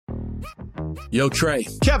Yo, Trey.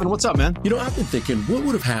 Kevin, what's up, man? You know, I've been thinking, what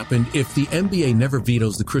would have happened if the NBA never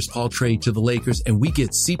vetoes the Chris Paul trade to the Lakers and we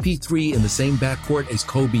get CP3 in the same backcourt as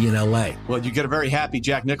Kobe in LA? Well, you get a very happy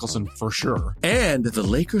Jack Nicholson for sure. And the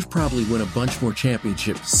Lakers probably win a bunch more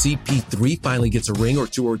championships. CP3 finally gets a ring or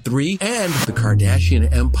two or three, and the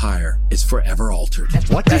Kardashian empire is forever altered.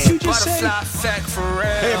 What did you just say?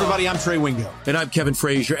 Hey, everybody, I'm Trey Wingo. And I'm Kevin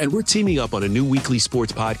Frazier, and we're teaming up on a new weekly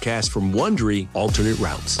sports podcast from Wondery, Alternate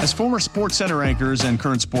Routes. As former Sports Center anchors and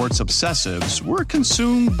current sports obsessives, we're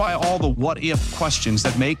consumed by all the what-if questions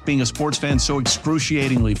that make being a sports fan so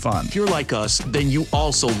excruciatingly fun. If you're like us, then you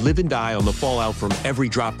also live and die on the fallout from every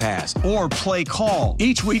drop pass. Or play call.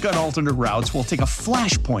 Each week on Alternate Routes, we'll take a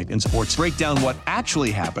flashpoint in sports, break down what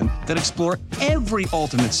actually happened, then explore every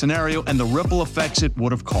alternate scenario and the ripple effects it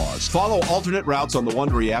would have caused. Follow Alternate Routes on the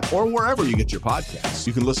Wondery app or wherever you get your podcasts.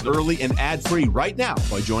 You can listen early and ad-free right now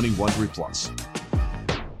by joining Wondery Plus.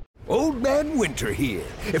 Old Man Winter here.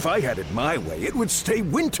 If I had it my way, it would stay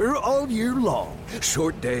winter all year long.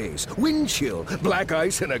 Short days, wind chill, black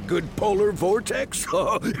ice, and a good polar vortex.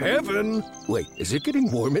 Oh, heaven. Wait, is it getting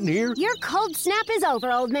warm in here? Your cold snap is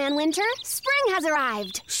over, Old Man Winter. Spring has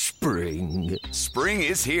arrived. Spring. Spring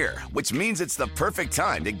is here, which means it's the perfect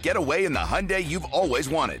time to get away in the Hyundai you've always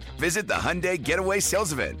wanted. Visit the Hyundai Getaway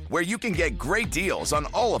Sales Event, where you can get great deals on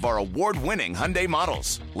all of our award-winning Hyundai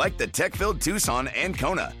models, like the tech-filled Tucson and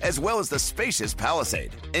Kona, as well as the spacious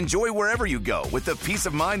Palisade. Enjoy wherever you go with the peace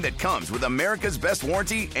of mind that comes with America's best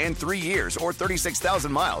warranty and 3 years or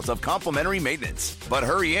 36,000 miles of complimentary maintenance. But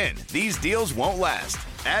hurry in, these deals won't last.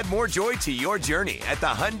 Add more joy to your journey at the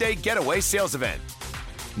Hyundai Getaway Sales Event.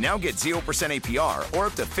 Now get 0% APR or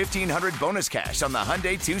up to $1,500 bonus cash on the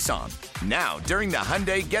Hyundai Tucson. Now, during the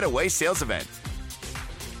Hyundai Getaway Sales Event.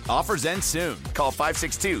 Offers end soon. Call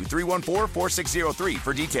 562-314-4603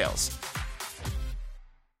 for details.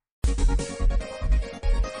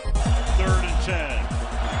 3rd and 10.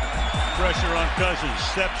 Pressure on Cousins.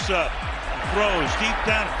 Steps up. Throws deep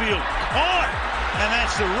downfield. Caught! And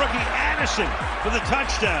that's the rookie Addison for the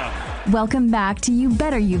touchdown. Welcome back to You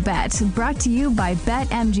Better You Bet, brought to you by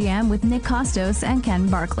BetMGM with Nick Costos and Ken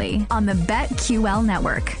Barkley on the BetQL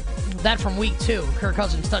network. That from week 2, Kirk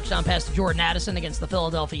Cousins' touchdown pass to Jordan Addison against the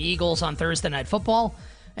Philadelphia Eagles on Thursday Night Football.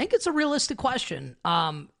 I think it's a realistic question.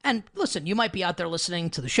 And listen, you might be out there listening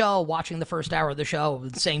to the show, watching the first hour of the show,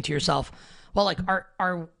 and saying to yourself, well, like,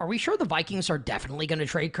 are we sure the Vikings are definitely going to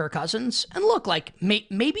trade Kirk Cousins? And look, like,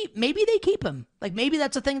 maybe they keep him. Like, maybe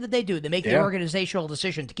that's a thing that they do. They make the organizational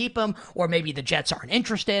decision to keep him, or maybe the Jets aren't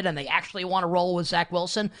interested and they actually want to roll with Zach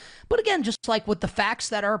Wilson. But again, just like with the facts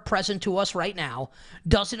that are present to us right now,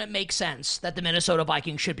 doesn't it make sense that the Minnesota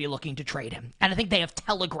Vikings should be looking to trade him? And I think they have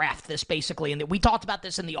telegraphed this basically, and we talked about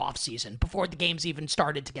this in the offseason before the games even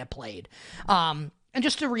started to get played. And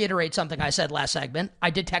just to reiterate something I said last segment,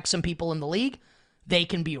 I did text some people in the league. They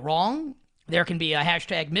can be wrong. There can be a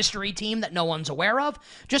hashtag mystery team that no one's aware of.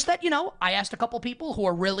 Just that, I asked a couple people who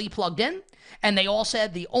are really plugged in, and they all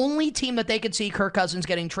said the only team that they could see Kirk Cousins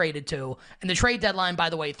getting traded to, and the trade deadline, by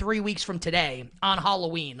the way, 3 weeks from today, on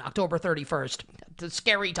Halloween, October 31st. The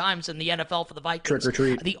scary times in the NFL for the Vikings. Trick or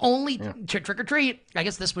treat. The only trick or treat, I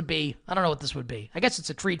guess this would be, I don't know what this would be. I guess it's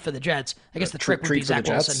a treat for the Jets. I guess the trick would be Zach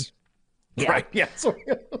Wilson. Yeah. Right, yeah.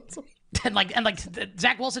 And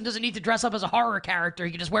Zach Wilson doesn't need to dress up as a horror character.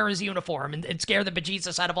 He can just wear his uniform and scare the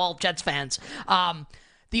bejesus out of all Jets fans.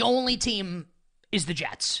 The only team is the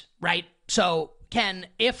Jets, right? So, Ken,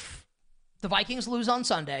 if the Vikings lose on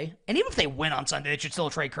Sunday, and even if they win on Sunday, they should still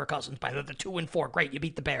trade Kirk Cousins. By the 2-4, great, you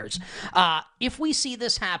beat the Bears. If we see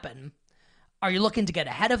this happen, are you looking to get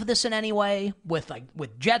ahead of this in any way with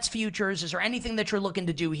Jets futures? Is there anything that you're looking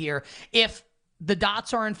to do here if the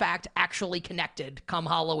dots are, in fact, actually connected come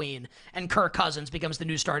Halloween, and Kirk Cousins becomes the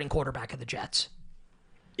new starting quarterback of the Jets?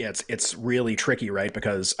 Yeah, it's really tricky, right?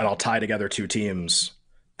 Because, and I'll tie together two teams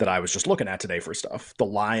that I was just looking at today for stuff, the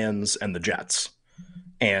Lions and the Jets.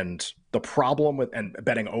 And the problem with, and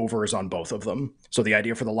betting overs on both of them. So the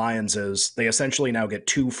idea for the Lions is they essentially now get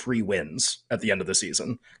 2 free wins at the end of the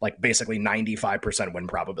season, like basically 95% win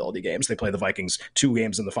probability games. They play the Vikings 2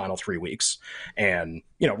 games in the final 3 weeks. And,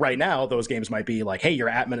 right now those games might be like, hey, you're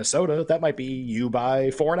at Minnesota. That might be you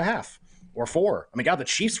by 4.5 or 4. I mean, God, the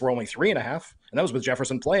Chiefs were only 3.5, and that was with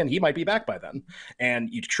Jefferson playing. He might be back by then.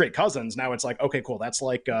 And you trade Cousins. Now it's like, okay, cool. That's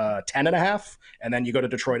like 10.5. And then you go to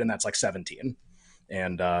Detroit and that's like 17.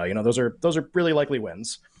 And, those are really likely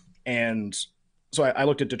wins. And so I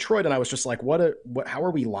looked at Detroit and I was just like, how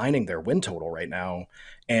are we lining their win total right now?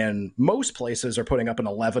 And most places are putting up an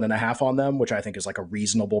 11.5 on them, which I think is like a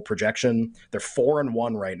reasonable projection. They're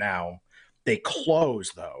 4-1 right now. They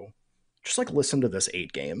close, though, just like listen to this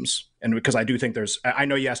 8 games. And because I do think I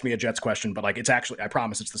know you asked me a Jets question, but like it's actually, I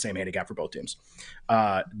promise it's the same handicap for both teams.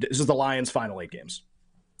 This is the Lions' final 8 games.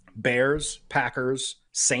 Bears, Packers,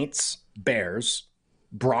 Saints, Bears,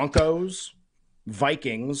 Broncos,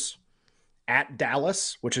 Vikings, at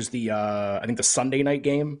Dallas, which is I think the Sunday night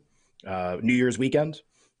game, New Year's weekend,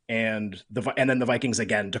 and then the Vikings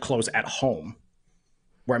again to close at home.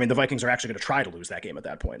 Where, I mean, the Vikings are actually going to try to lose that game at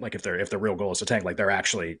that point. Like if the real goal is to tank, like they're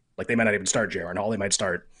actually, like they might not even start Jaron Hall. They might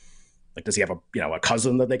start, like, does he have a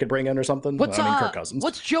cousin that they could bring in or something? Kirk Cousins.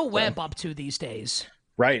 What's Joe Webb up to these days?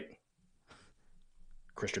 Right.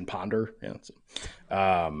 Christian Ponder.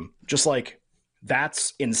 Yeah. Just like,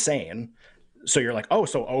 that's insane. So you're like, oh,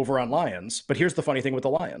 so over on Lions. But here's the funny thing with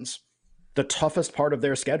the Lions. The toughest part of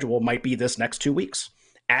their schedule might be this next 2 weeks.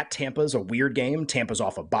 At Tampa's a weird game. Tampa's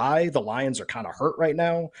off a bye. The Lions are kind of hurt right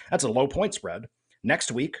now. That's a low point spread. Next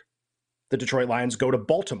week, the Detroit Lions go to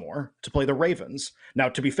Baltimore to play the Ravens. Now,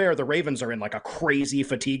 to be fair, the Ravens are in like a crazy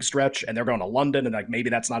fatigue stretch, and they're going to London, and like maybe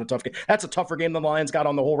that's not a tough game. That's a tougher game than the Lions got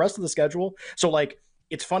on the whole rest of the schedule. So like,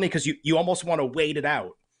 it's funny because you almost want to wait it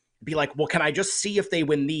out. Be like, well, can I just see if they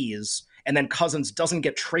win these, and then Cousins doesn't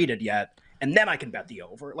get traded yet, and then I can bet the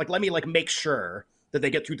over. Like, let me like make sure that they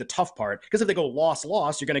get through the tough part. Because if they go loss,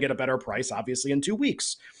 you're going to get a better price, obviously, in 2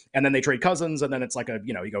 weeks. And then they trade Cousins, and then it's like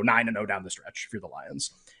you go 9-0 down the stretch if you're the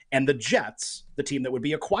Lions. And the Jets, the team that would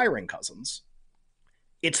be acquiring Cousins,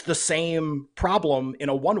 it's the same problem in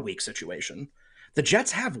a 1 week situation. The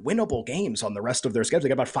Jets have winnable games on the rest of their schedule. They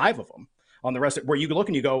got about 5 of them on the rest where you look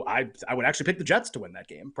and you go, I would actually pick the Jets to win that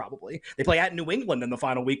game, probably. They play at New England in the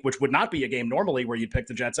final week, which would not be a game normally where you'd pick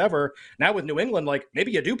the Jets ever. Now with New England, like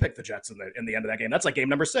maybe you do pick the Jets in the end of that game. That's like game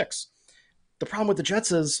number 6. The problem with the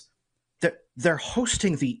Jets is that they're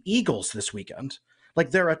hosting the Eagles this weekend. Like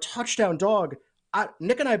they're a touchdown dog.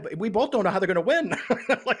 Nick and I, we both don't know how they're going to win.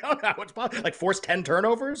 Like, I don't know what's possible. Like force 10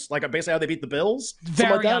 turnovers, like basically how they beat the Bills.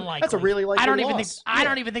 Very unlikely. That's a really likely loss. I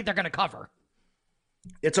don't even think they're going to cover.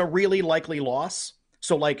 It's a really likely loss.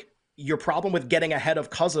 So like your problem with getting ahead of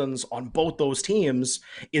Cousins on both those teams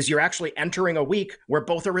is you're actually entering a week where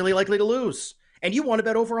both are really likely to lose. And you want to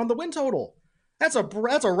bet over on the win total. That's a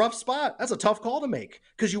rough spot. That's a tough call to make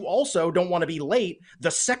because you also don't want to be late. The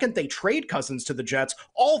second they trade Cousins to the Jets,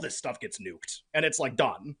 all this stuff gets nuked and it's like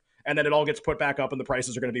done. And then it all gets put back up and the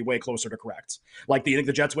prices are going to be way closer to correct. Like, do you think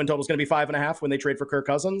the Jets win total is going to be 5.5 when they trade for Kirk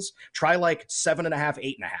Cousins? Try like 7.5,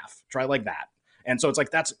 8.5. Try like that. And so it's like,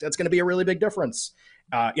 that's going to be a really big difference.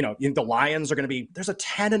 You think the Lions are going to be, there's a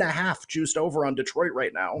 10.5 juiced over on Detroit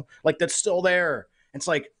right now. Like that's still there. It's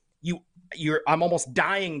like, I'm almost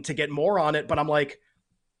dying to get more on it, but I'm like,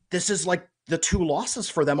 this is like the 2 losses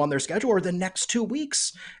for them on their schedule or the next 2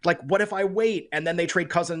 weeks. Like, what if I wait and then they trade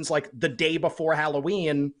Cousins like the day before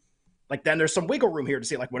Halloween? Like, then there's some wiggle room here to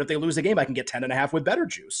see, like, what if they lose a game? I can get 10.5 with better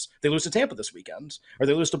juice. They lose to Tampa this weekend or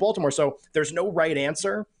they lose to Baltimore. So there's no right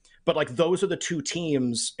answer, but like those are the 2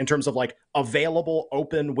 teams in terms of like available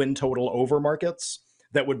open win total over markets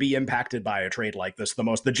that would be impacted by a trade like this.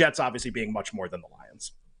 The Jets obviously being much more than the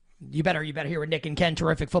Lions. You better hear with Nick and Ken.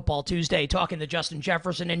 Terrific Football Tuesday, talking the Justin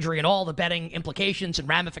Jefferson injury and all the betting implications and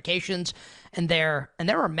ramifications, and there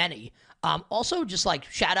are many. Also, just like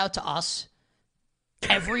shout out to us,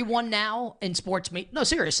 everyone now in sports media. No,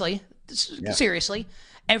 seriously, seriously,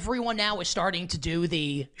 everyone now is starting to do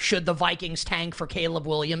the should the Vikings tank for Caleb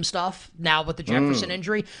Williams stuff now with the Jefferson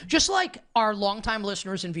injury. Just like our longtime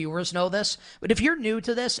listeners and viewers know this, but if you're new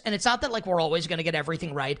to this, and it's not that like we're always going to get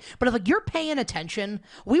everything right, but if like you're paying attention,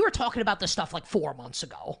 we were talking about this stuff like 4 months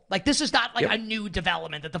ago. Like this is not like a new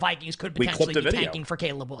development that the Vikings could potentially be tanking for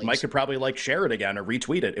Caleb Williams. Mike could probably like share it again or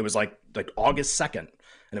retweet it. It was like August 2nd.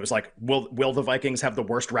 And it was like, will the Vikings have the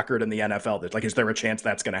worst record in the NFL? Like, is there a chance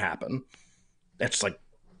that's going to happen? It's like,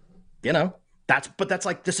 that's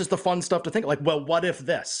like, this is the fun stuff to think. Like, well, what if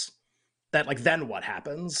this? That like, then what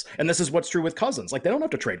happens? And this is what's true with Cousins. Like, they don't have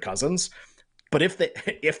to trade Cousins, but if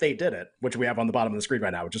they did it, which we have on the bottom of the screen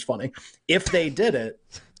right now, which is funny, if they did it,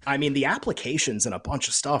 I mean, the applications and a bunch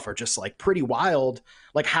of stuff are just like pretty wild.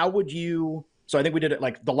 Like, how would you? So I think we did it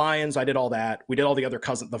like the Lions. I did all that. We did all the other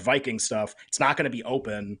the Viking stuff. It's not going to be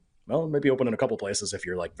open. Well, maybe open in a couple places if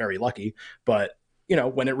you're like very lucky. But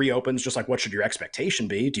when it reopens, just like what should your expectation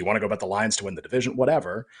be? Do you want to go about the Lions to win the division?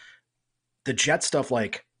 Whatever. The Jet stuff,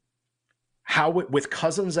 like how with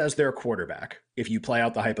Cousins as their quarterback, if you play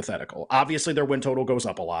out the hypothetical, obviously their win total goes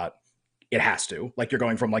up a lot. It has to. Like you're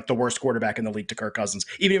going from like the worst quarterback in the league to Kirk Cousins.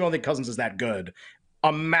 Even if you don't think Cousins is that good,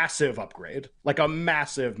 a massive upgrade. Like a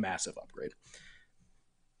massive, massive upgrade.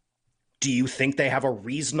 Do you think they have a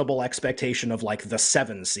reasonable expectation of like the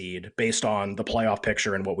 7 seed based on the playoff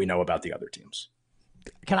picture and what we know about the other teams?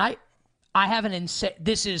 Can I I have an insane.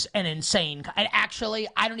 This is an insane. And actually,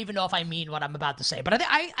 I don't even know if I mean what I'm about to say, but I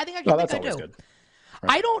think I do. Good.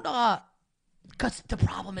 Right. I don't. Because the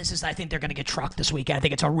problem is I think they're going to get trucked this weekend. I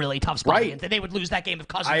think it's a really tough spot. Right. They would lose that game if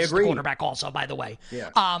Cousins is the quarterback. Also, by the way, yeah.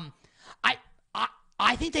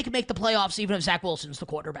 I think they can make the playoffs even if Zach Wilson's the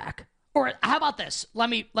quarterback. Or how about this? Let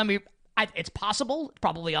me. It's possible. It's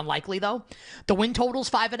probably unlikely though. The win total's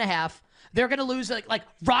 5.5. They're going to lose. Like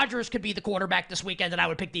Rodgers could be the quarterback this weekend, and I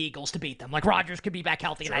would pick the Eagles to beat them. Like Rodgers could be back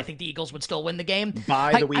healthy, and I think the Eagles would still win the game.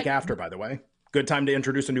 The week after, by the way, good time to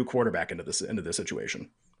introduce a new quarterback into this situation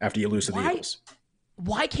after you lose to the Eagles.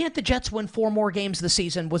 Why can't the Jets win 4 more games this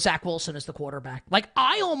season with Zach Wilson as the quarterback?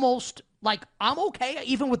 I'm okay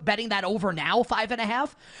even with betting that over now,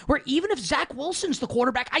 5.5, where even if Zach Wilson's the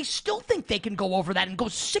quarterback, I still think they can go over that and go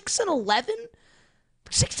 6-11.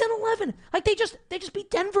 6-11. Like they just beat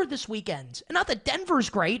Denver this weekend. And not that Denver's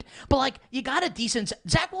great, but you got a decent.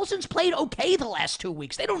 Zach Wilson's played okay the last 2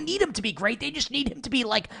 weeks. They don't need him to be great. They just need him to be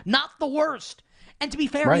not the worst. And to be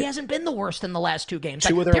fair, He hasn't been the worst in the last 2 games.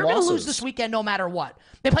 Two of their they're going to losses. lose this weekend no matter what.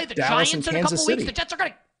 They play the Dallas Giants in a couple weeks. The Jets are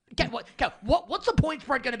going to get what's the point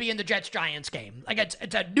spread going to be in the Jets-Giants game? It's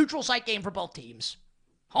a neutral site game for both teams.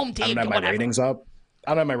 Home team. I don't have my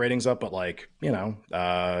ratings up. But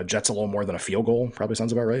Jets a little more than a field goal probably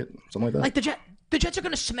sounds about right. Something like that. The Jets are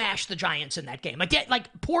going to smash the Giants in that game.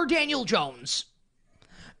 Poor Daniel Jones.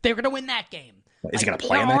 They're going to win that game. Is he going to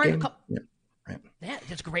play in that game? Yeah. Right. Yeah,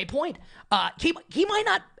 that's a great point. He might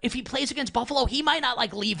not, if he plays against Buffalo, he might not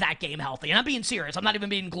leave that game healthy. And I'm being serious. I'm not even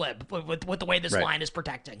being glib with the way this line is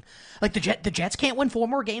protecting. The Jets can't win 4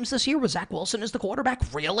 more games this year with Zach Wilson as the quarterback.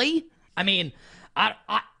 Really? I mean, I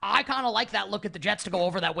kind of like that look at the Jets to go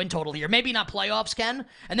over that win total here. Maybe not playoffs, Ken.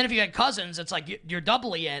 And then if you get Cousins, it's you're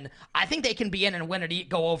doubly in. I think they can be in and win it,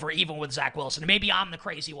 go over even with Zach Wilson. Maybe I'm the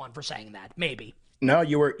crazy one for saying that. Maybe. No,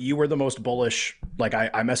 you were the most bullish.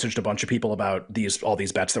 I messaged a bunch of people about all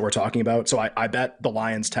these bets that we're talking about. So I bet the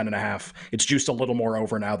Lions 10.5. It's juiced a little more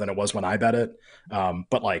over now than it was when I bet it.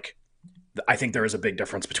 But I think there is a big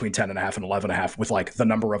difference between 10.5 and 11.5 with the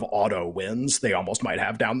number of auto wins they almost might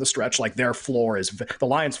have down the stretch. Their floor the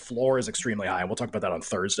Lions' floor is extremely high, and we'll talk about that on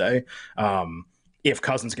Thursday. If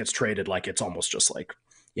Cousins gets traded, it's almost just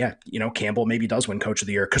Campbell maybe does win Coach of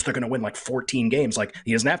the Year because they're going to win 14 games.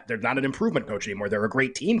 He doesn't have. They're not an improvement coach anymore. They're a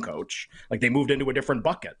great team coach. They moved into a different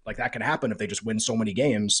bucket. That can happen if they just win so many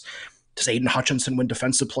games. Does Aiden Hutchinson win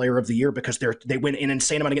Defensive Player of the Year because they win an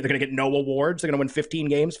insane amount of games? They're going to get no awards. They're going to win 15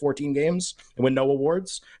 games, 14 games, and win no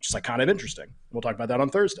awards. Just kind of interesting. We'll talk about that on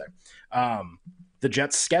Thursday. The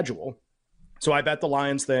Jets' schedule. So I bet the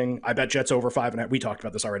Lions thing. I bet Jets over 5.5. We talked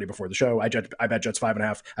about this already before the show. I bet Jets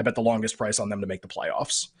 5.5. I bet the longest price on them to make the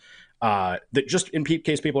playoffs. That just in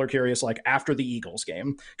case people are curious, after the Eagles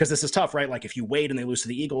game, because this is tough, right? If you wait and they lose to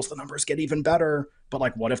the Eagles, the numbers get even better.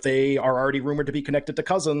 But what if they are already rumored to be connected to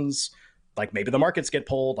Cousins? Maybe the markets get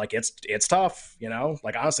pulled. It's tough,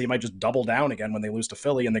 honestly, you might just double down again when they lose to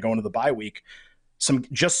Philly and they go into the bye week. Some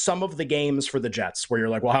of the games for the Jets where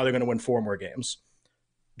you're how are they going to win 4 more games?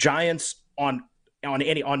 Giants on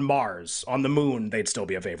Mars, on the moon, they'd still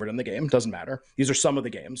be a favorite in the game. Doesn't matter. These are some of the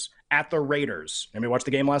games. At the Raiders. Anybody watch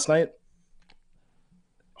the game last night?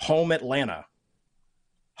 Home Atlanta.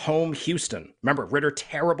 Home Houston. Remember, Ritter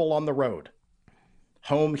terrible on the road.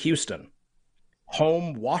 Home Houston.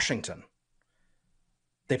 Home Washington.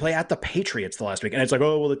 They play at the Patriots the last week. And it's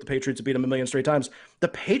the Patriots have beat them a million straight times. The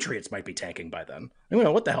Patriots might be tanking by then. I don't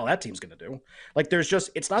know what the hell that team's going to do.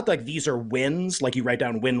 It's not these are wins, you write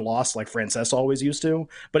down win-loss like Frances always used to.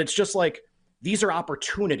 But it's just these are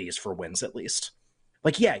opportunities for wins at least.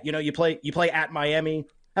 You play at Miami.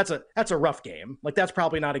 That's a rough game. That's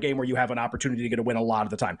probably not a game where you have an opportunity to get a win a lot of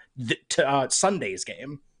the time. Sunday's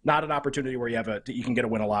game, not an opportunity where you can get a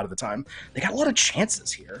win a lot of the time. They got a lot of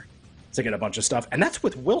chances here to get a bunch of stuff, and that's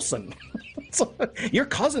with Wilson. Your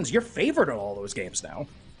Cousins, you're favored in all those games now.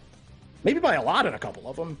 Maybe by a lot in a couple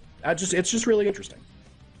of them. It's just really interesting.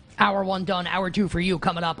 Hour 1 done, hour 2 for you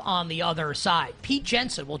coming up on the other side. Pete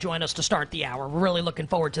Jensen will join us to start the hour. We're really looking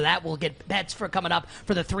forward to that. We'll get bets for coming up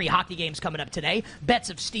for the 3 hockey games coming up today. Bets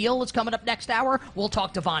of Steel is coming up next hour. We'll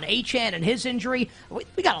talk to Von Achan and his injury. We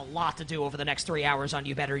got a lot to do over the next 3 hours on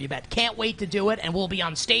You Better You Bet. Can't wait to do it, and we'll be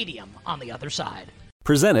on Stadium on the other side.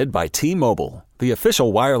 Presented by T-Mobile, the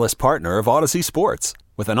official wireless partner of Odyssey Sports.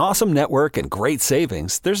 With an awesome network and great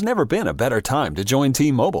savings, there's never been a better time to join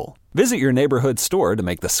T-Mobile. Visit your neighborhood store to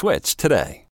make the switch today.